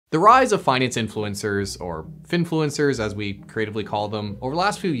The rise of finance influencers, or Finfluencers as we creatively call them, over the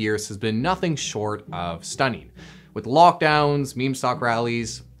last few years has been nothing short of stunning. With lockdowns, meme stock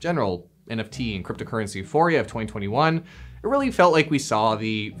rallies, general NFT and cryptocurrency euphoria of 2021, it really felt like we saw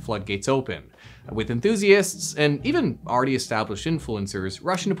the floodgates open, with enthusiasts and even already established influencers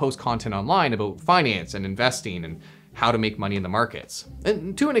rushing to post content online about finance and investing and how to make money in the markets.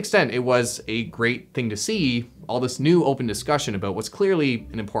 And to an extent, it was a great thing to see all this new open discussion about what's clearly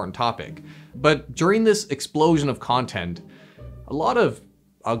an important topic. But during this explosion of content, a lot of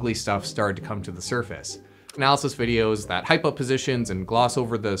ugly stuff started to come to the surface. Analysis videos that hype up positions and gloss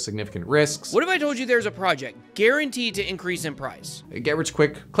over the significant risks. What if I told you there's a project guaranteed to increase in price? Get rich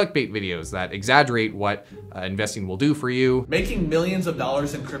quick clickbait videos that exaggerate what investing will do for you. Making millions of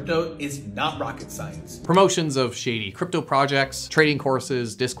dollars in crypto is not rocket science. Promotions of shady crypto projects, trading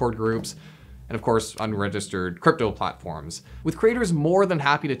courses, Discord groups, and of course, unregistered crypto platforms, with creators more than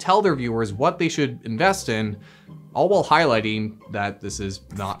happy to tell their viewers what they should invest in, all while highlighting that this is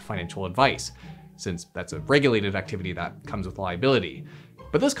not financial advice, since that's a regulated activity that comes with liability.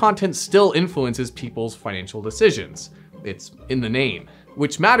 But this content still influences people's financial decisions. It's in the name,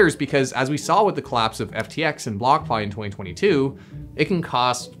 which matters because as we saw with the collapse of FTX and BlockFi in 2022, it can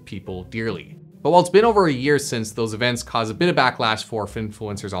cost people dearly. But while it's been over a year since those events caused a bit of backlash for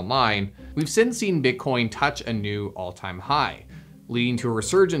Finfluencers online, we've since seen Bitcoin touch a new all-time high, leading to a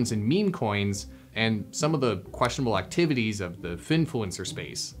resurgence in meme coins and some of the questionable activities of the Finfluencer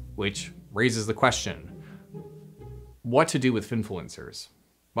space, which raises the question, what to do with Finfluencers?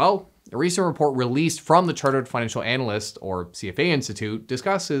 Well, a recent report released from the Chartered Financial Analyst, or CFA Institute,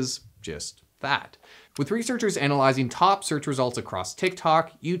 discusses just that, with researchers analyzing top search results across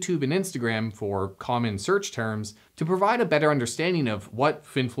TikTok, YouTube, and Instagram for common search terms to provide a better understanding of what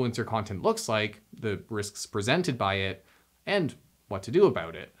Finfluencer content looks like, the risks presented by it, and what to do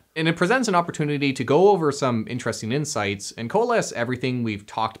about it. And it presents an opportunity to go over some interesting insights and coalesce everything we've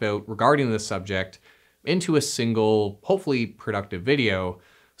talked about regarding this subject into a single, hopefully productive video,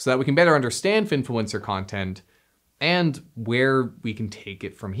 so that we can better understand Finfluencer content and where we can take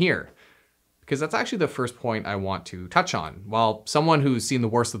it from here. Because that's actually the first point I want to touch on. While someone who's seen the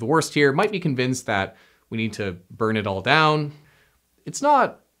worst of the worst here might be convinced that we need to burn it all down, it's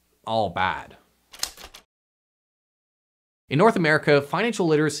not all bad. In North America, financial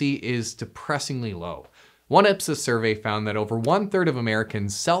literacy is depressingly low. One Ipsos survey found that over 1/3 of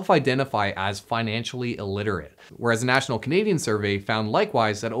Americans self-identify as financially illiterate, whereas a national Canadian survey found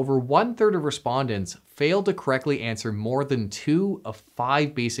likewise that over 1/3 of respondents failed to correctly answer more than 2 of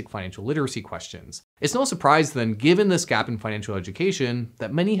 5 basic financial literacy questions. It's no surprise then, given this gap in financial education,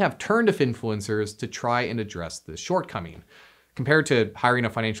 that many have turned to Finfluencers to try and address this shortcoming. Compared to hiring a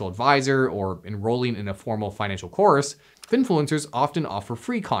financial advisor or enrolling in a formal financial course, Finfluencers often offer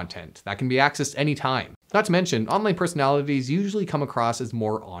free content that can be accessed anytime. Not to mention, online personalities usually come across as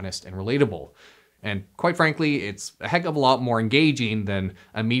more honest and relatable. And quite frankly, it's a heck of a lot more engaging than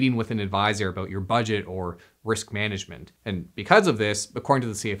a meeting with an advisor about your budget or risk management. And because of this, according to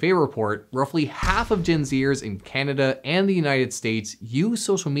the CFA report, roughly half of Gen Zers in Canada and the United States use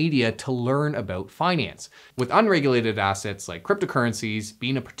social media to learn about finance, with unregulated assets like cryptocurrencies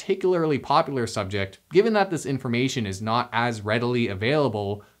being a particularly popular subject, given that this information is not as readily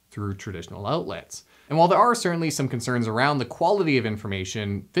available through traditional outlets. And while there are certainly some concerns around the quality of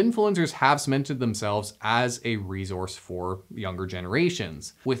information, Finfluencers have cemented themselves as a resource for younger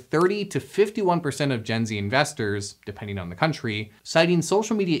generations, with 30 to 51% of Gen Z investors, depending on the country, citing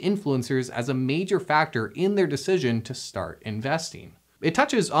social media influencers as a major factor in their decision to start investing. It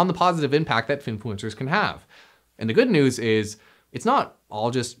touches on the positive impact that Finfluencers can have. And the good news is, it's not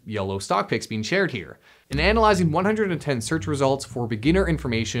all just YOLO stock picks being shared here. In analyzing 110 search results for beginner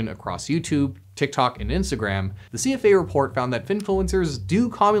information across YouTube, TikTok, and Instagram, the CFA report found that Finfluencers do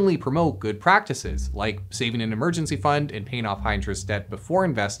commonly promote good practices, like saving an emergency fund and paying off high-interest debt before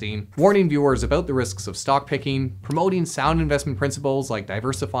investing, warning viewers about the risks of stock picking, promoting sound investment principles like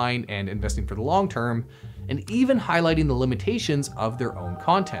diversifying and investing for the long term, and even highlighting the limitations of their own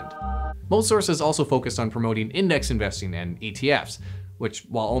content. Most sources also focused on promoting index investing and ETFs, which,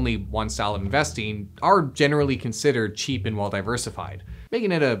 while only one style of investing, are generally considered cheap and well diversified,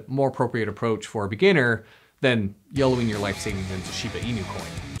 making it a more appropriate approach for a beginner than YOLOing your life savings into Shiba Inu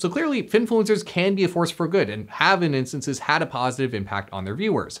coin. So clearly, Finfluencers can be a force for good and have in instances had a positive impact on their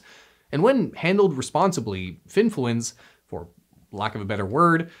viewers. And when handled responsibly, Finfluence, for lack of a better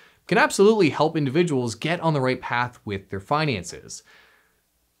word, can absolutely help individuals get on the right path with their finances.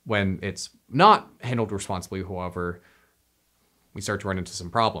 When it's not handled responsibly, however, we start to run into some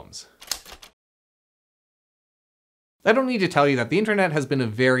problems. I don't need to tell you that the internet has been a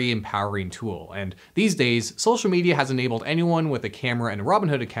very empowering tool, and these days, social media has enabled anyone with a camera and a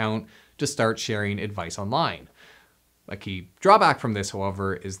Robinhood account to start sharing advice online. A key drawback from this,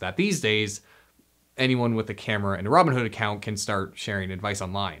 however, is that these days, anyone with a camera and a Robinhood account can start sharing advice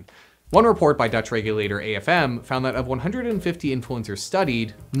online. One report by Dutch regulator AFM found that of 150 influencers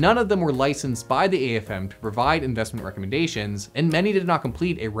studied, none of them were licensed by the AFM to provide investment recommendations, and many did not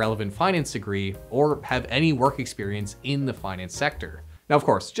complete a relevant finance degree or have any work experience in the finance sector. Now, of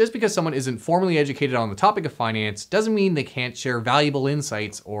course, just because someone isn't formally educated on the topic of finance doesn't mean they can't share valuable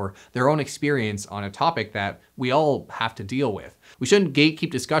insights or their own experience on a topic that we all have to deal with. We shouldn't gatekeep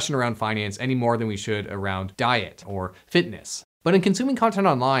discussion around finance any more than we should around diet or fitness. But in consuming content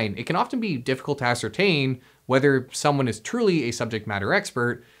online, it can often be difficult to ascertain whether someone is truly a subject matter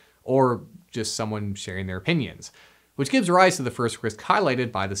expert or just someone sharing their opinions, which gives rise to the first risk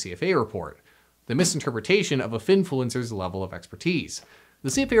highlighted by the CFA report, the misinterpretation of a Finfluencer's level of expertise. The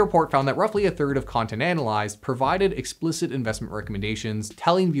CFA report found that roughly a third of content analyzed provided explicit investment recommendations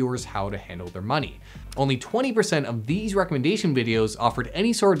telling viewers how to handle their money. Only 20% of these recommendation videos offered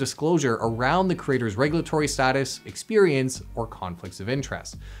any sort of disclosure around the creator's regulatory status, experience, or conflicts of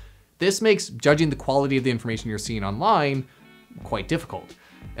interest. This makes judging the quality of the information you're seeing online quite difficult,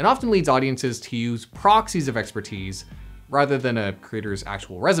 and often leads audiences to use proxies of expertise rather than a creator's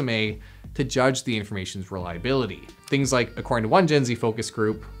actual resume to judge the information's reliability. Things like, according to one Gen Z focus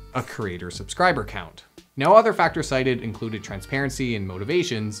group, a creator subscriber count. Now, other factors cited included transparency and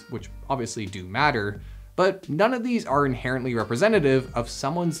motivations, which obviously do matter, but none of these are inherently representative of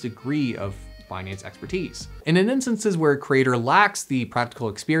someone's degree of finance expertise. And in instances where a creator lacks the practical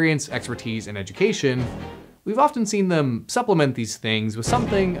experience, expertise, and education, we've often seen them supplement these things with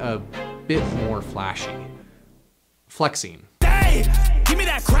something a bit more flashy. Flexing. Hey, give me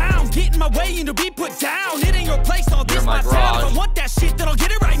that crown, get in my way and to be put down. It ain't your place, all this my town. If I want that shit, then I'll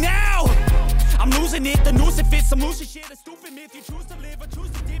get it right now. I'm losing it, the noose it fits, I'm losing shit, a stupid myth. You choose to live or choose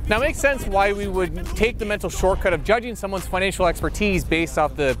to dip. Now it makes sense why we would take the mental shortcut of judging someone's financial expertise based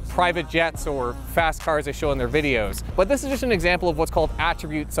off the private jets or fast cars they show in their videos. But this is just an example of what's called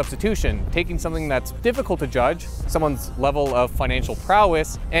attribute substitution, taking something that's difficult to judge, someone's level of financial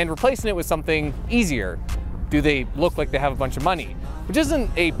prowess, and replacing it with something easier. Do they look like they have a bunch of money? Which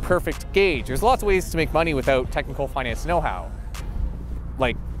isn't a perfect gauge. There's lots of ways to make money without technical finance know-how,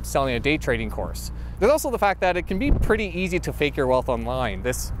 like selling a day trading course. There's also the fact that it can be pretty easy to fake your wealth online.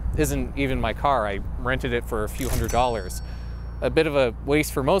 This isn't even my car. I rented it for a few $100s. A bit of a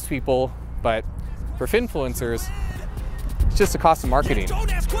waste for most people, but for Finfluencers, it's just a cost of marketing.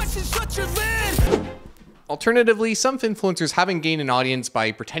 Don't ask questions, shut your lid. Alternatively, some Finfluencers haven't gained an audience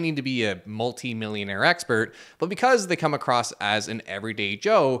by pretending to be a multi-millionaire expert, but because they come across as an everyday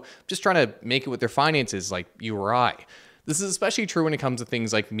Joe, just trying to make it with their finances like you or I. This is especially true when it comes to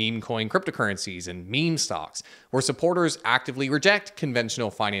things like meme coin cryptocurrencies and meme stocks, where supporters actively reject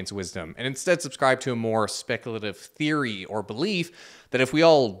conventional finance wisdom and instead subscribe to a more speculative theory or belief that if we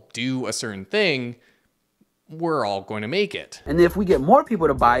all do a certain thing, we're all going to make it. And if we get more people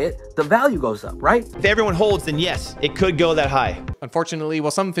to buy it, the value goes up, right? If everyone holds, then yes, it could go that high. Unfortunately, while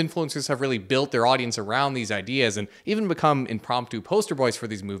some Finfluencers have really built their audience around these ideas and even become impromptu poster boys for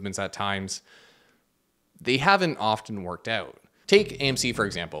these movements at times, they haven't often worked out. Take AMC, for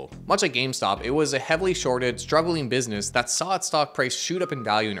example. Much like GameStop, it was a heavily shorted, struggling business that saw its stock price shoot up in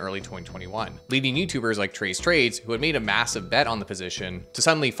value in early 2021, leading YouTubers like Trey's Trades, who had made a massive bet on the position, to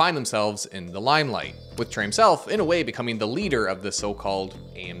suddenly find themselves in the limelight, with Trey himself, in a way, becoming the leader of the so-called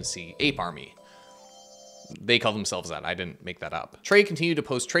AMC Ape Army. They call themselves that, I didn't make that up. Trey continued to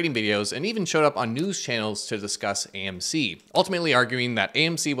post trading videos and even showed up on news channels to discuss AMC, ultimately arguing that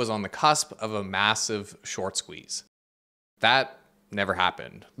AMC was on the cusp of a massive short squeeze. That never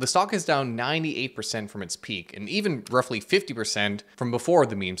happened. The stock is down 98% from its peak and even roughly 50% from before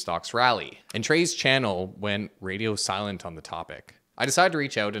the meme stocks rally. And Trey's channel went radio silent on the topic. I decided to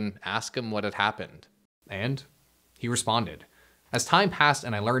reach out and ask him what had happened. And he responded. As time passed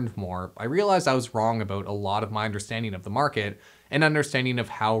and I learned more, I realized I was wrong about a lot of my understanding of the market and understanding of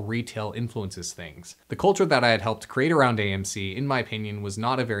how retail influences things. The culture that I had helped create around AMC, in my opinion, was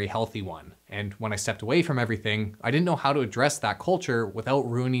not a very healthy one. And when I stepped away from everything, I didn't know how to address that culture without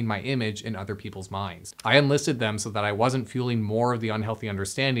ruining my image in other people's minds. I enlisted them so that I wasn't fueling more of the unhealthy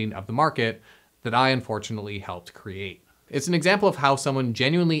understanding of the market that I unfortunately helped create. It's an example of how someone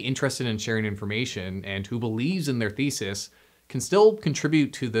genuinely interested in sharing information and who believes in their thesis can still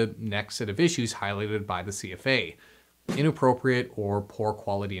contribute to the next set of issues highlighted by the CFA. Inappropriate or poor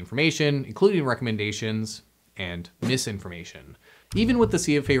quality information, including recommendations, and misinformation. Even with the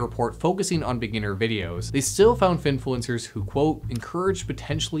CFA report focusing on beginner videos, they still found Finfluencers who, quote, encouraged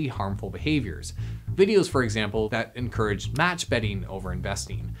potentially harmful behaviors. Videos, for example, that encouraged match betting over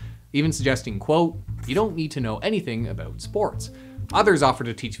investing, even suggesting, quote, you don't need to know anything about sports. Others offer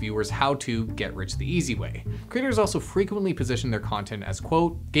to teach viewers how to get rich the easy way. Creators also frequently position their content as,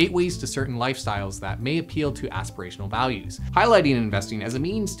 quote, gateways to certain lifestyles that may appeal to aspirational values, highlighting investing as a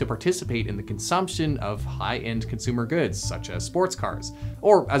means to participate in the consumption of high-end consumer goods, such as sports cars,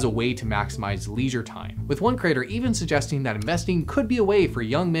 or as a way to maximize leisure time, with one creator even suggesting that investing could be a way for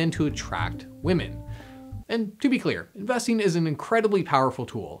young men to attract women. And to be clear, investing is an incredibly powerful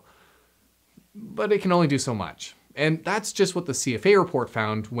tool, but it can only do so much. And that's just what the CFA report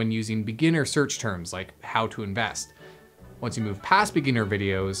found when using beginner search terms like how to invest. Once you move past beginner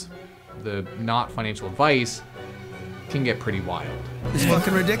videos, the not financial advice can get pretty wild. It's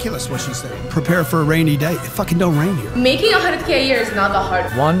fucking ridiculous what she said. Prepare for a rainy day. It fucking don't rain here. Making $100K a year is not that hard.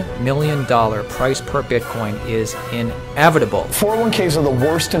 $1 million price per Bitcoin is inevitable. 401ks are the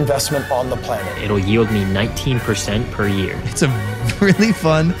worst investment on the planet. It'll yield me 19% per year. It's a really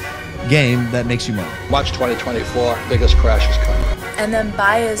fun game that makes you money. Watch 2024, biggest crash is coming. And then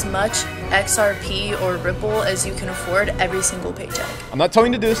buy as much XRP or Ripple as you can afford every single paycheck. I'm not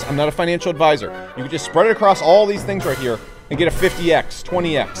telling you to do this. I'm not a financial advisor. You can just spread it across all these things right here and get a 50x,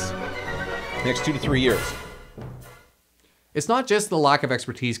 20x next 2 to 3 years. It's not just the lack of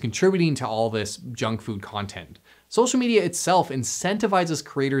expertise contributing to all this junk food content. Social media itself incentivizes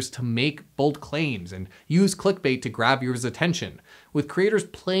creators to make bold claims and use clickbait to grab viewers' attention, with creators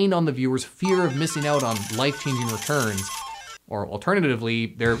playing on the viewers' fear of missing out on life-changing returns, or alternatively,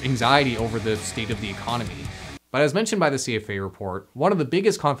 their anxiety over the state of the economy. But as mentioned by the CFA report, one of the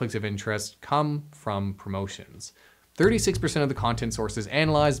biggest conflicts of interest come from promotions. 36% of the content sources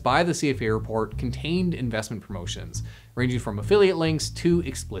analyzed by the CFA report contained investment promotions, ranging from affiliate links to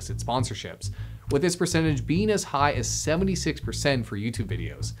explicit sponsorships, with this percentage being as high as 76% for YouTube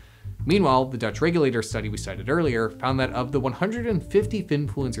videos. Meanwhile, the Dutch regulator study we cited earlier found that of the 150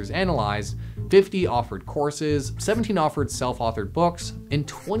 Finfluencers analyzed, 50 offered courses, 17 offered self-authored books, and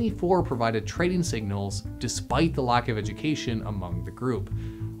 24 provided trading signals despite the lack of education among the group.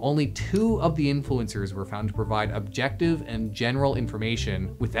 Only 2 of the influencers were found to provide objective and general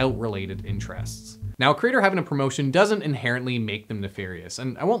information without related interests. Now, a creator having a promotion doesn't inherently make them nefarious,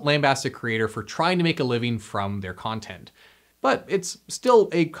 and I won't lambaste a creator for trying to make a living from their content. But it's still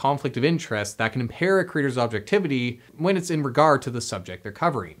a conflict of interest that can impair a creator's objectivity when it's in regard to the subject they're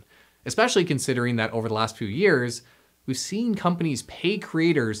covering, especially considering that over the last few years, we've seen companies pay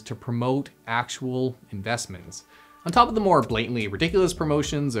creators to promote actual investments. On top of the more blatantly ridiculous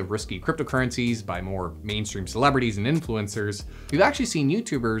promotions of risky cryptocurrencies by more mainstream celebrities and influencers, we've actually seen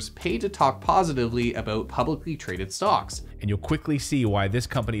YouTubers pay to talk positively about publicly traded stocks. And you'll quickly see why this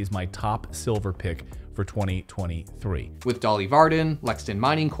company is my top silver pick for 2023. With Dolly Varden, Lexington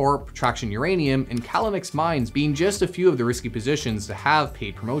Mining Corp, Traction Uranium, and Calamix Mines being just a few of the risky positions to have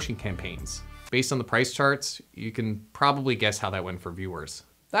paid promotion campaigns. Based on the price charts, you can probably guess how that went for viewers.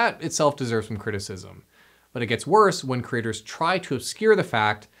 That itself deserves some criticism. But it gets worse when creators try to obscure the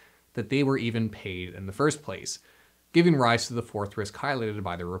fact that they were even paid in the first place, giving rise to the fourth risk highlighted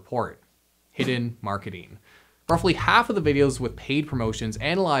by the report: hidden marketing. Roughly half of the videos with paid promotions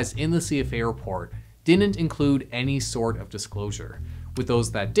analyzed in the CFA report didn't include any sort of disclosure, with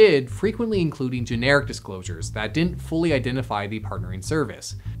those that did frequently including generic disclosures that didn't fully identify the partnering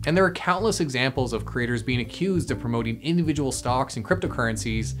service. And there are countless examples of creators being accused of promoting individual stocks and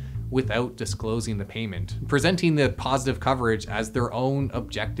cryptocurrencies without disclosing the payment, presenting the positive coverage as their own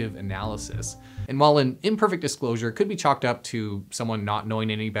objective analysis. And while an imperfect disclosure could be chalked up to someone not knowing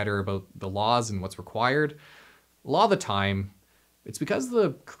any better about the laws and what's required, a lot of the time, it's because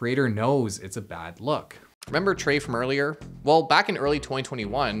the creator knows it's a bad look. Remember Trey from earlier? Well, back in early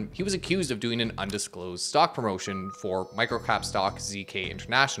 2021, he was accused of doing an undisclosed stock promotion for microcap stock ZK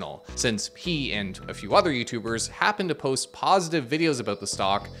International, since he and a few other YouTubers happened to post positive videos about the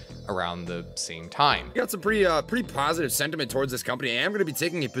stock around the same time. Got some pretty positive sentiment towards this company. I am going to be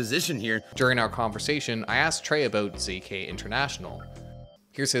taking a position here. During our conversation, I asked Trey about ZK International.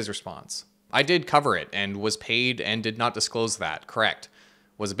 Here's his response. I did cover it and was paid and did not disclose that, correct.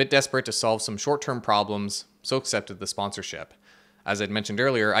 Was a bit desperate to solve some short-term problems, so accepted the sponsorship. As I'd mentioned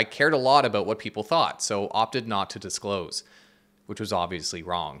earlier, I cared a lot about what people thought, so opted not to disclose, which was obviously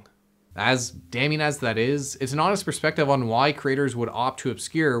wrong. As damning as that is, it's an honest perspective on why creators would opt to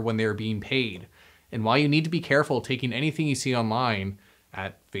obscure when they're being paid, and why you need to be careful taking anything you see online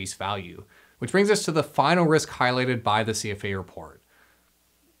at face value. Which brings us to the final risk highlighted by the CFA report.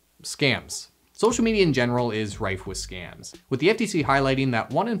 Scams. Social media in general is rife with scams, with the FTC highlighting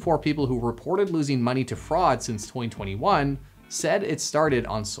that 1 in 4 people who reported losing money to fraud since 2021 said it started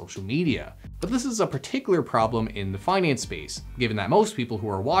on social media. But this is a particular problem in the finance space, given that most people who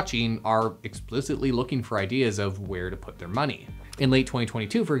are watching are explicitly looking for ideas of where to put their money. In late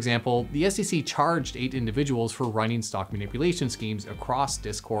 2022, for example, the SEC charged 8 individuals for running stock manipulation schemes across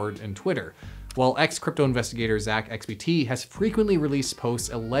Discord and Twitter, while ex-crypto investigator Zach XBT has frequently released posts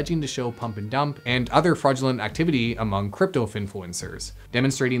alleging to show pump and dump and other fraudulent activity among crypto finfluencers,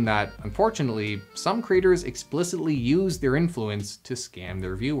 demonstrating that, unfortunately, some creators explicitly use their influence to scam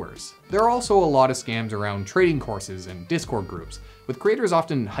their viewers. There are also a lot of scams around trading courses and Discord groups, with creators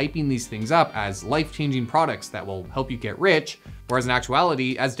often hyping these things up as life-changing products that will help you get rich, whereas in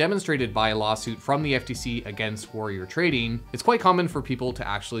actuality, as demonstrated by a lawsuit from the FTC against Warrior Trading, it's quite common for people to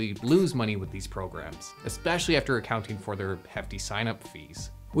actually lose money with these programs, especially after accounting for their hefty sign-up fees.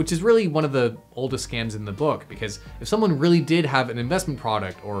 Which is really one of the oldest scams in the book, because if someone really did have an investment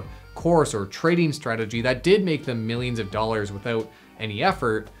product or course or trading strategy that did make them millions of dollars without any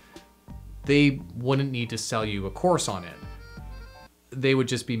effort, they wouldn't need to sell you a course on it. They would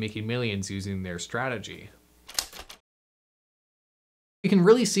just be making millions using their strategy. You can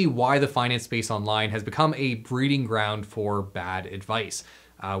really see why the finance space online has become a breeding ground for bad advice,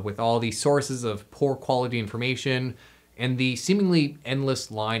 with all these sources of poor quality information and the seemingly endless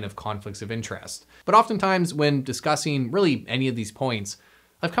line of conflicts of interest. But oftentimes when discussing really any of these points,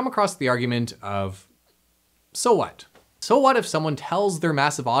 I've come across the argument of, so what? So what if someone tells their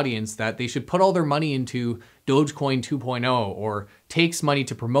massive audience that they should put all their money into Dogecoin 2.0 or takes money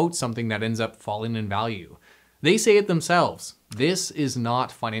to promote something that ends up falling in value? They say it themselves. This is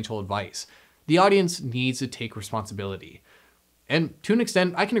not financial advice. The audience needs to take responsibility. And to an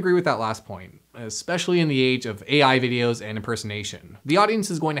extent, I can agree with that last point, especially in the age of AI videos and impersonation. The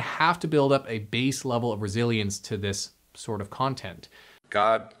audience is going to have to build up a base level of resilience to this sort of content.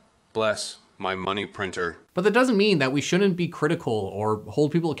 God bless my money printer. But that doesn't mean that we shouldn't be critical or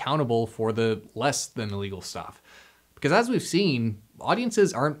hold people accountable for the less than illegal stuff. Because as we've seen,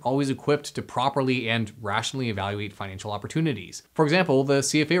 audiences aren't always equipped to properly and rationally evaluate financial opportunities. For example, the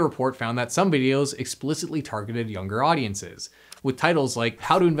CFA report found that some videos explicitly targeted younger audiences, with titles like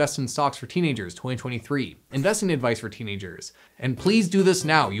How to Invest in Stocks for Teenagers 2023, Investing Advice for Teenagers, and Please Do This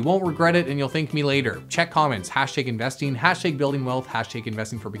Now, You Won't Regret It and You'll Thank Me Later, Check Comments, Hashtag Investing, Hashtag Building Wealth, Hashtag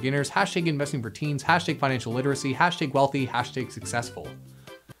Investing for Beginners, Hashtag Investing for Teens, Hashtag Financial Literacy, Hashtag Wealthy, Hashtag Successful.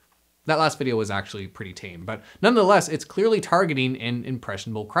 That last video was actually pretty tame, but nonetheless, it's clearly targeting an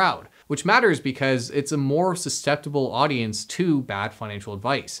impressionable crowd, which matters because it's a more susceptible audience to bad financial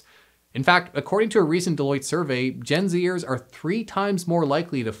advice. In fact, according to a recent Deloitte survey, Gen Zers are 3 times more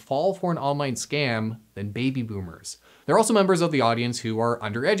likely to fall for an online scam than baby boomers. They're also members of the audience who are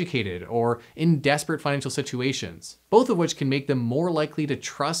undereducated or in desperate financial situations, both of which can make them more likely to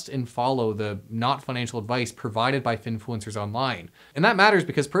trust and follow the not financial advice provided by Finfluencers online. And that matters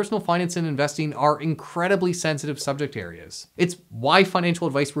because personal finance and investing are incredibly sensitive subject areas. It's why financial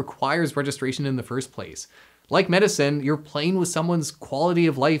advice requires registration in the first place. Like medicine, you're playing with someone's quality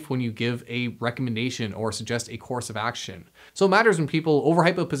of life when you give a recommendation or suggest a course of action. So it matters when people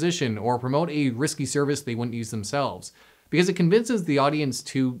overhype a position or promote a risky service they wouldn't use themselves, because it convinces the audience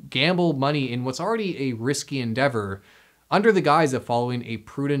to gamble money in what's already a risky endeavor under the guise of following a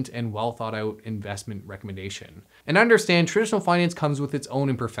prudent and well thought out investment recommendation. And understand, traditional finance comes with its own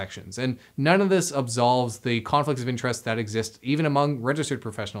imperfections, and none of this absolves the conflicts of interest that exist even among registered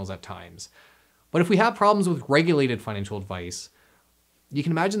professionals at times. But if we have problems with regulated financial advice, you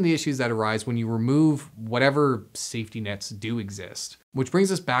can imagine the issues that arise when you remove whatever safety nets do exist. Which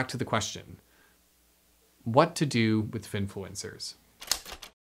brings us back to the question, what to do with Finfluencers?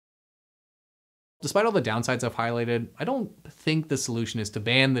 Despite all the downsides I've highlighted, I don't think the solution is to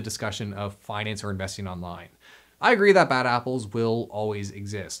ban the discussion of finance or investing online. I agree that bad apples will always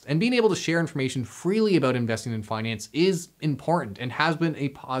exist, and being able to share information freely about investing in finance is important and has been a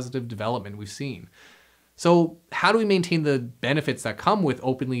positive development we've seen. So how do we maintain the benefits that come with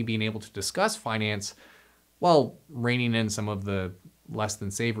openly being able to discuss finance while reining in some of the less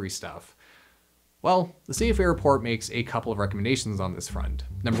than savory stuff? Well, the CFA report makes a couple of recommendations on this front.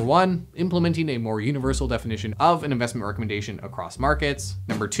 Number 1, implementing a more universal definition of an investment recommendation across markets.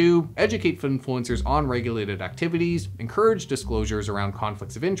 Number 2, educate Finfluencers on regulated activities, encourage disclosures around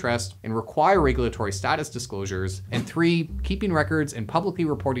conflicts of interest, and require regulatory status disclosures. And 3, keeping records and publicly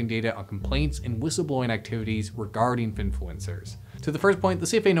reporting data on complaints and whistleblowing activities regarding Finfluencers. To the first point, the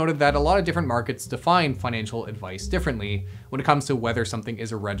CFA noted that a lot of different markets define financial advice differently when it comes to whether something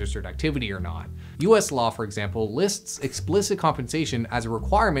is a registered activity or not. US law, for example, lists explicit compensation as a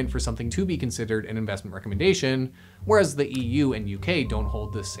requirement for something to be considered an investment recommendation, whereas the EU and UK don't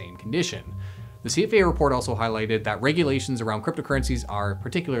hold the same condition. The CFA report also highlighted that regulations around cryptocurrencies are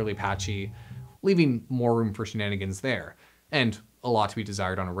particularly patchy, leaving more room for shenanigans there, and a lot to be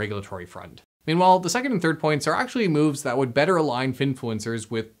desired on a regulatory front. Meanwhile, the second and third points are actually moves that would better align Finfluencers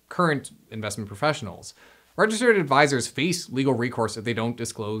with current investment professionals. Registered advisors face legal recourse if they don't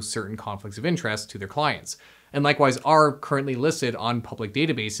disclose certain conflicts of interest to their clients, and likewise are currently listed on public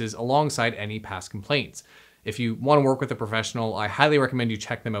databases alongside any past complaints. If you want to work with a professional, I highly recommend you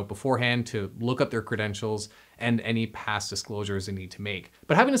check them out beforehand to look up their credentials and any past disclosures they need to make.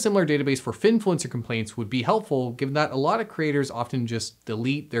 But having a similar database for Finfluencer complaints would be helpful, given that a lot of creators often just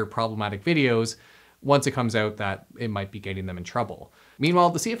delete their problematic videos once it comes out that it might be getting them in trouble.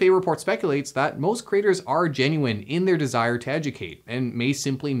 Meanwhile, the CFA report speculates that most creators are genuine in their desire to educate and may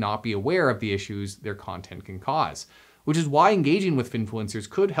simply not be aware of the issues their content can cause, which is why engaging with Finfluencers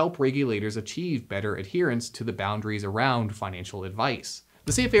could help regulators achieve better adherence to the boundaries around financial advice.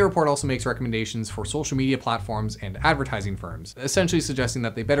 The CFA report also makes recommendations for social media platforms and advertising firms, essentially suggesting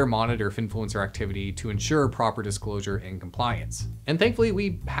that they better monitor Finfluencer activity to ensure proper disclosure and compliance. And thankfully,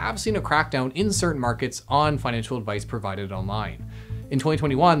 we have seen a crackdown in certain markets on financial advice provided online. In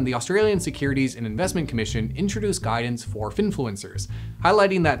 2021, the Australian Securities and Investment Commission introduced guidance for Finfluencers,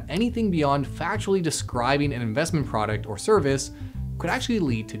 highlighting that anything beyond factually describing an investment product or service could actually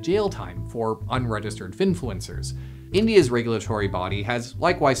lead to jail time for unregistered Finfluencers. India's regulatory body has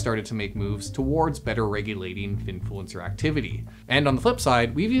likewise started to make moves towards better regulating Finfluencer activity. And on the flip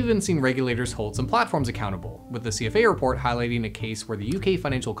side, we've even seen regulators hold some platforms accountable, with the CFA report highlighting a case where the UK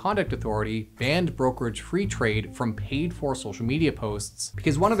Financial Conduct Authority banned brokerage-free trade from paid-for social media posts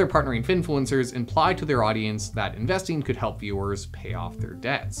because one of their partnering Finfluencers implied to their audience that investing could help viewers pay off their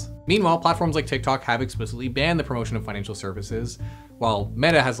debts. Meanwhile, platforms like TikTok have explicitly banned the promotion of financial services, while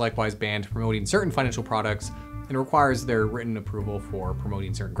Meta has likewise banned promoting certain financial products and requires their written approval for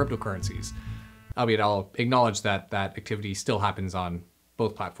promoting certain cryptocurrencies. Albeit I'll acknowledge that that activity still happens on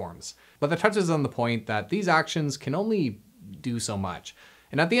both platforms. But that touches on the point that these actions can only do so much.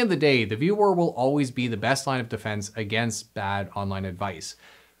 And at the end of the day, the viewer will always be the best line of defense against bad online advice.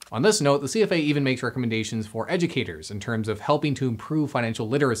 On this note, the CFA even makes recommendations for educators in terms of helping to improve financial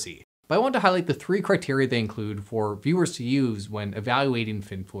literacy. But I want to highlight the 3 criteria they include for viewers to use when evaluating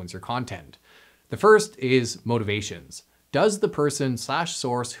Finfluencer content. The first is motivations. Does the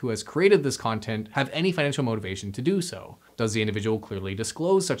person/source who has created this content have any financial motivation to do so? Does the individual clearly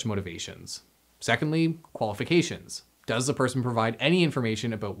disclose such motivations? Secondly, qualifications. Does the person provide any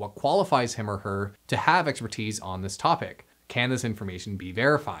information about what qualifies him or her to have expertise on this topic? Can this information be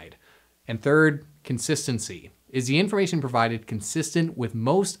verified? And third, consistency. Is the information provided consistent with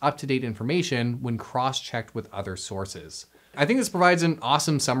most up-to-date information when cross-checked with other sources? I think this provides an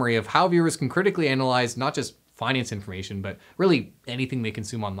awesome summary of how viewers can critically analyze not just finance information, but really anything they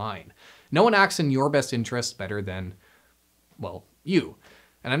consume online. No one acts in your best interest better than, well, you.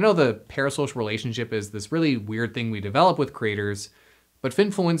 And I know the parasocial relationship is this really weird thing we develop with creators, but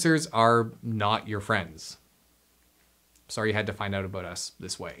Finfluencers are not your friends. Sorry you had to find out about us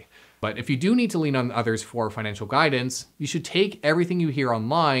this way. But if you do need to lean on others for financial guidance, you should take everything you hear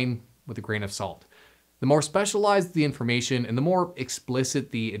online with a grain of salt. The more specialized the information and the more explicit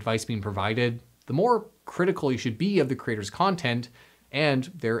the advice being provided, the more critical you should be of the creator's content and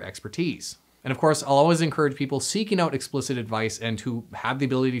their expertise. And of course, I'll always encourage people seeking out explicit advice and who have the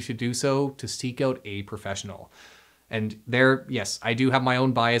ability to do so to seek out a professional. And there, yes, I do have my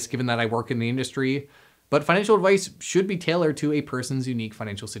own bias given that I work in the industry, but financial advice should be tailored to a person's unique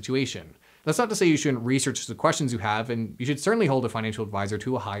financial situation. That's not to say you shouldn't research the questions you have, and you should certainly hold a financial advisor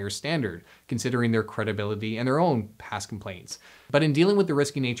to a higher standard, considering their credibility and their own past complaints. But in dealing with the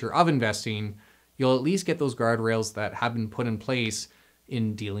risky nature of investing, you'll at least get those guardrails that have been put in place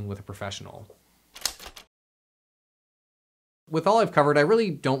in dealing with a professional. With all I've covered, I really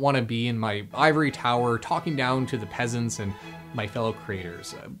don't want to be in my ivory tower talking down to the peasants and my fellow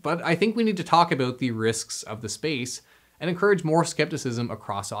creators, but I think we need to talk about the risks of the space and encourage more skepticism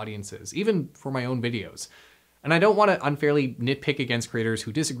across audiences, even for my own videos. And I don't want to unfairly nitpick against creators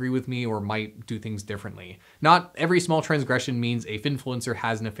who disagree with me or might do things differently. Not every small transgression means a Finfluencer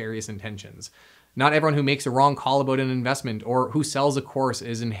has nefarious intentions. Not everyone who makes a wrong call about an investment or who sells a course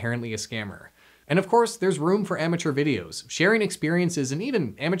is inherently a scammer. And of course, there's room for amateur videos. Sharing experiences and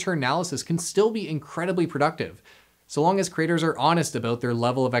even amateur analysis can still be incredibly productive, so long as creators are honest about their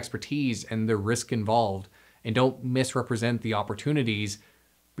level of expertise and the risk involved, and don't misrepresent the opportunities,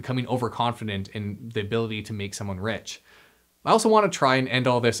 becoming overconfident in the ability to make someone rich. I also want to try and end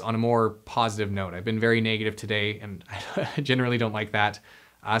all this on a more positive note. I've been very negative today, and I generally don't like that.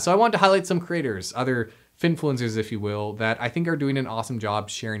 So I wanted to highlight some creators, other Finfluencers, if you will, that I think are doing an awesome job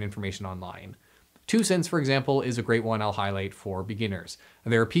sharing information online. 2 Cents, for example, is a great one I'll highlight for beginners.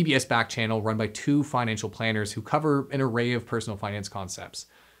 They're a PBS-backed channel run by 2 financial planners who cover an array of personal finance concepts.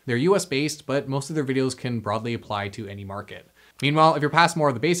 They're US-based, but most of their videos can broadly apply to any market. Meanwhile, if you're past more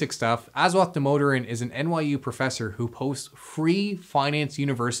of the basic stuff, Aswath Damodaran is an NYU professor who posts free finance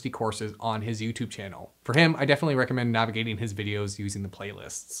university courses on his YouTube channel. For him, I definitely recommend navigating his videos using the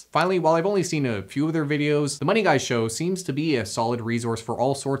playlists. Finally, while I've only seen a few of their videos, the Money Guys show seems to be a solid resource for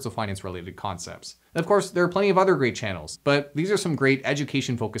all sorts of finance-related concepts. Of course, there are plenty of other great channels, but these are some great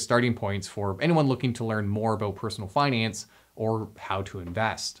education-focused starting points for anyone looking to learn more about personal finance or how to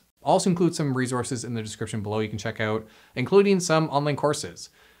invest. I'll also include some resources in the description below you can check out, including some online courses.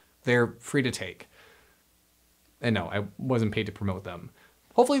 They're free to take. And no, I wasn't paid to promote them.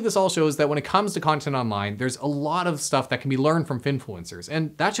 Hopefully this all shows that when it comes to content online, there's a lot of stuff that can be learned from Finfluencers,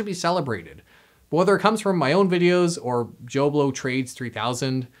 and that should be celebrated. But whether it comes from my own videos or Joe Blow Trades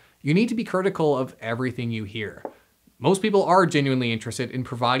 3000, you need to be critical of everything you hear. Most people are genuinely interested in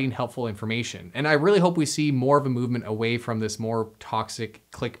providing helpful information, and I really hope we see more of a movement away from this more toxic,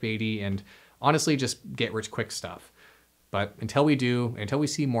 clickbaity, and honestly just get-rich-quick stuff. But until we do, until we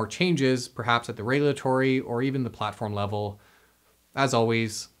see more changes, perhaps at the regulatory or even the platform level, as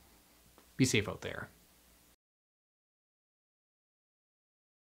always, be safe out there.